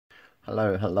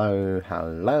Hello, hello,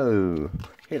 hello.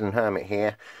 Hidden Hermit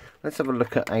here. Let's have a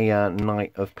look at a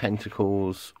Knight of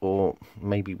Pentacles, or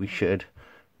maybe we should,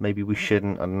 maybe we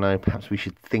shouldn't. I don't know, perhaps we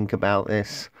should think about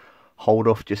this. Hold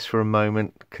off just for a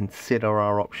moment, consider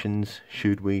our options.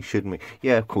 Should we, shouldn't we?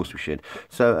 Yeah, of course we should.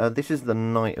 So this is the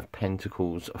Knight of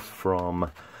Pentacles from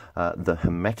the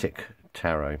Hermetic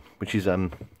Tarot, which is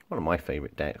one of my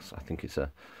favourite decks. I think it's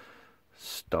a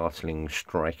startling,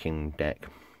 striking deck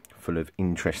full of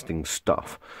interesting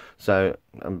stuff. So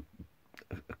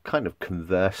kind of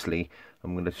conversely,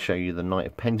 I'm going to show you the Knight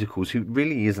of Pentacles, who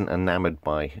really isn't enamored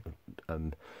by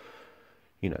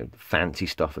you know, fancy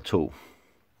stuff at all.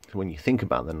 So when you think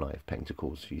about the Knight of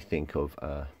Pentacles, you think of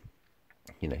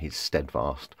you know, he's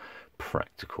steadfast,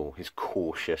 practical, he's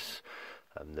cautious.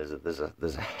 There's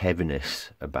a heaviness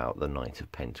about the Knight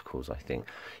of Pentacles, I think.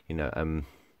 You know,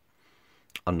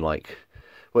 unlike,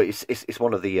 well, it's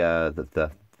one of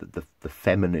the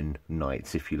feminine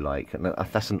knights, if you like, and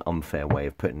that's an unfair way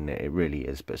of putting it. It really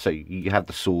is. But so you have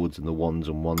the swords and the wands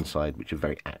on one side, which are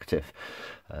very active,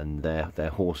 and their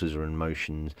horses are in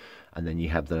motion, and then you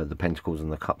have the pentacles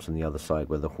and the cups on the other side,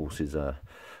 where the horses are,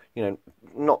 you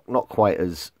know, not quite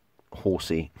as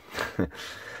horsey.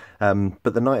 But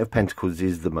the Knight of Pentacles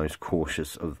is the most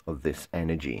cautious of this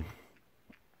energy.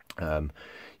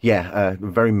 Yeah,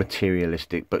 very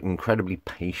materialistic, but incredibly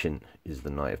patient is the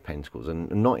Knight of Pentacles,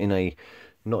 and not in a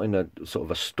sort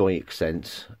of a stoic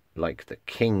sense like the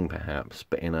King perhaps,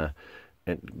 but in a,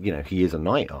 you know, he is a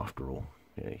knight after all.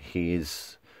 You know,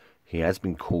 he has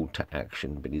been called to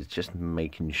action, but he's just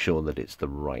making sure that it's the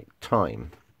right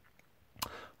time.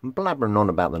 I'm blabbering on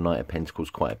about the Knight of Pentacles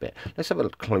quite a bit. Let's have a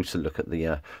closer look at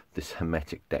the this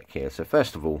Hermetic deck here. So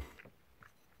first of all,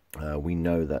 we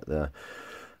know that the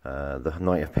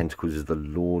Knight of Pentacles is the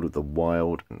Lord of the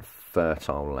wild and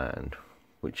fertile land,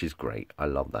 which is great. I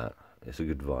love that. It's a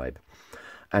good vibe.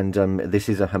 And this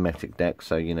is a Hermetic deck,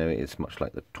 so you know, it's much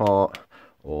like the Tarot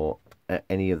or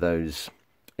any of those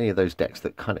decks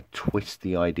that kind of twist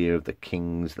the idea of the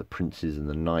kings, the princes, and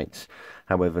the knights.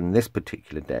 However, in this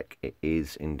particular deck, it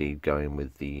is indeed going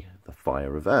with the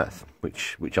fire of earth,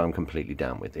 which I'm completely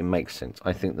down with. It makes sense.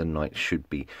 I think the knight should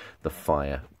be the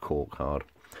fire core card.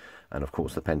 And of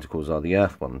course the pentacles are the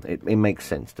earth one. It makes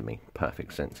sense to me,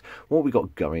 perfect sense. What we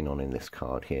got going on in this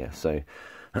card here? So,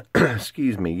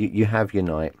 excuse me, you have your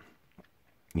knight.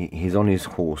 He's on his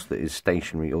horse that is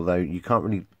stationary, although you can't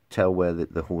really tell where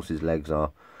the horse's legs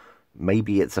are.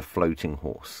 Maybe it's a floating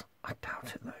horse. I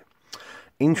doubt it though.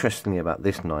 Interestingly about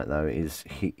this knight though is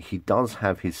he does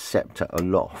have his scepter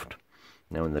aloft.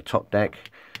 Now in the top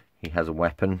deck he has a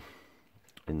weapon.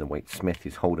 In the Weight Smith,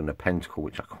 he's holding a pentacle,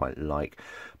 which I quite like.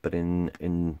 But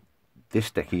in this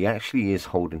deck, he actually is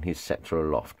holding his scepter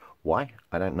aloft. Why?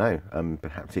 I don't know.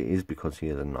 Perhaps it is because he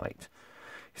is a knight.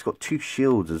 He's got two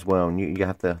shields as well, and you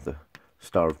have the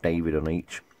Star of David on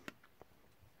each.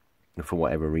 For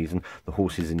whatever reason, the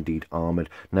horse is indeed armoured.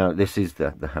 Now, this is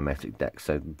the Hermetic deck,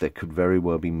 so there could very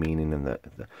well be meaning in the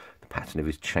pattern of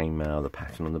his chainmail, the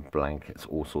pattern on the blankets,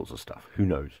 all sorts of stuff. Who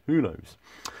knows? Who knows?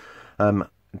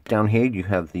 Down here you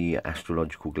have the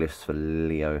astrological glyphs for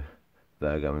Leo,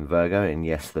 Virgo and Virgo, and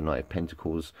yes, the Knight of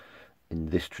Pentacles in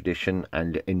this tradition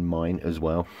and in mine as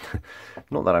well.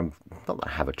 not that I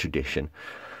have a tradition,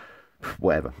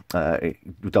 whatever.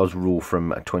 It does rule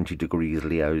from 20 degrees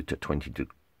Leo to 20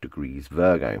 degrees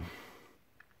Virgo.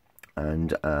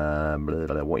 And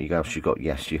what else you got?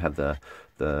 Yes, you have the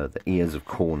ears of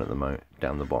corn at the moment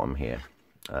down the bottom here.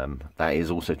 That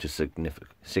is also to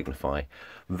signify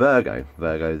Virgo,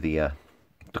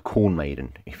 the corn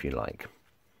maiden, if you like.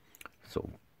 Sort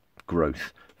of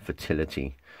growth,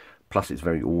 fertility. Plus, it's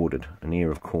very ordered. An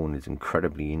ear of corn is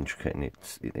incredibly intricate in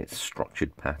its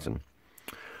structured pattern.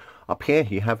 Up here,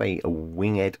 you have a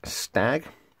winged stag.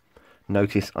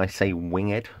 Notice I say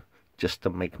winged just to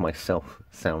make myself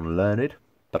sound learned,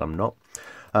 but I'm not.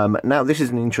 Now, this is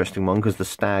an interesting one because the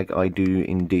stag, I do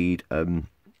indeed.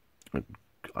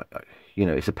 You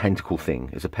know, it's a pentacle thing.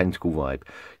 It's a pentacle vibe.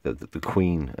 The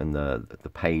queen and the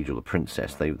page or the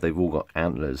princess, they've all got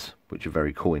antlers, which are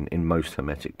very cool in most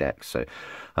Hermetic decks. So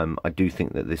I do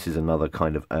think that this is another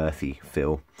kind of earthy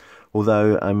feel.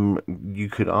 Although you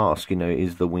could ask, you know,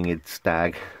 is the winged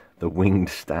stag, the winged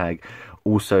stag,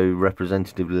 also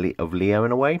representative of Leo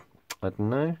in a way? I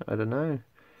don't know.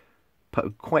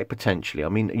 Quite potentially. I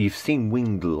mean, you've seen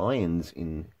winged lions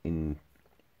in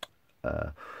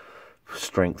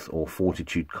strength or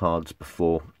fortitude cards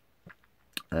before,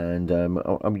 And I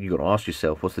mean, you've got to ask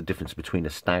yourself, what's the difference between a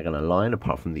stag and a lion,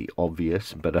 apart from the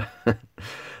obvious? But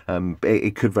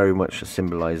it could very much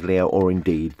symbolise Leo, or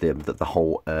indeed the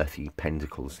whole earthy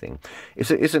pentacles thing.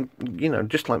 It's a you know,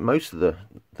 just like most of the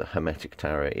Hermetic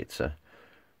tarot, it's a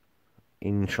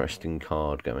interesting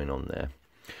card going on there.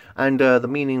 And the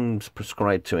meanings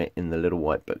prescribed to it in the Little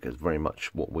White Book is very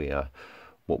much what we're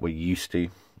used to.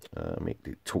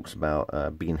 It talks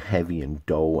about being heavy and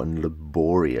dull and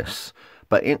laborious,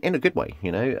 but in a good way,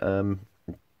 you know.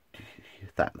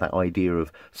 That idea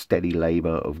of steady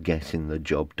labour, of getting the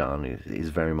job done, is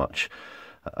very much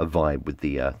a vibe with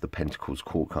the Pentacles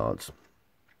court cards.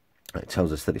 It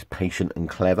tells us that it's patient and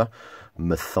clever,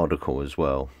 methodical as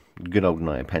well. Good old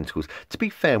Knight of Pentacles. To be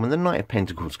fair, when the Knight of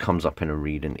Pentacles comes up in a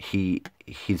reading,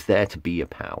 he's there to be a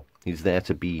pal. He's there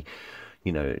to be,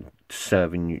 you know,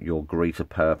 serving your greater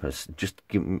purpose. Just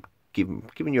giving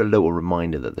you a little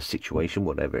reminder that the situation,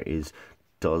 whatever it is,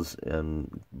 does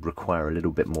require a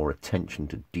little bit more attention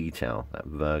to detail. That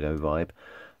Virgo vibe,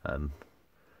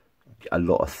 a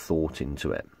lot of thought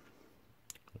into it.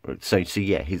 So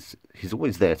yeah, he's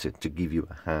always there to give you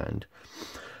a hand.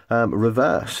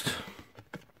 Reversed.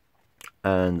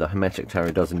 And the Hermetic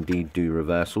Tarot does indeed do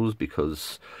reversals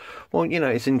because, well, you know,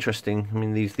 it's interesting. I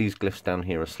mean, these glyphs down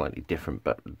here are slightly different,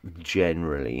 but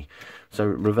generally. So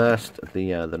reversed,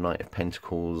 the Knight of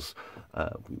Pentacles,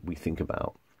 we think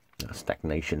about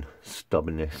stagnation,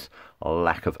 stubbornness, a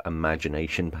lack of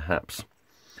imagination, perhaps.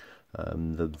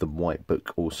 The White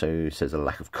Book also says a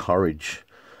lack of courage,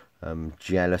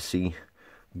 jealousy,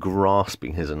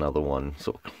 grasping is another one,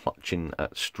 sort of clutching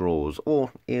at straws,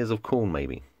 or ears of corn,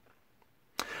 maybe.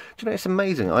 Do you know, it's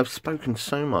amazing. I've spoken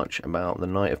so much about the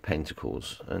Knight of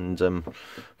Pentacles, and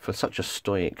for such a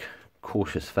stoic,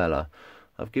 cautious fella,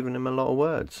 I've given him a lot of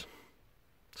words.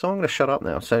 So I'm going to shut up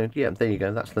now. So yeah, there you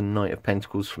go. That's the Knight of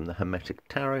Pentacles from the Hermetic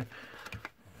Tarot.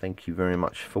 Thank you very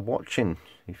much for watching,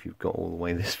 if you've got all the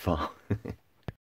way this far.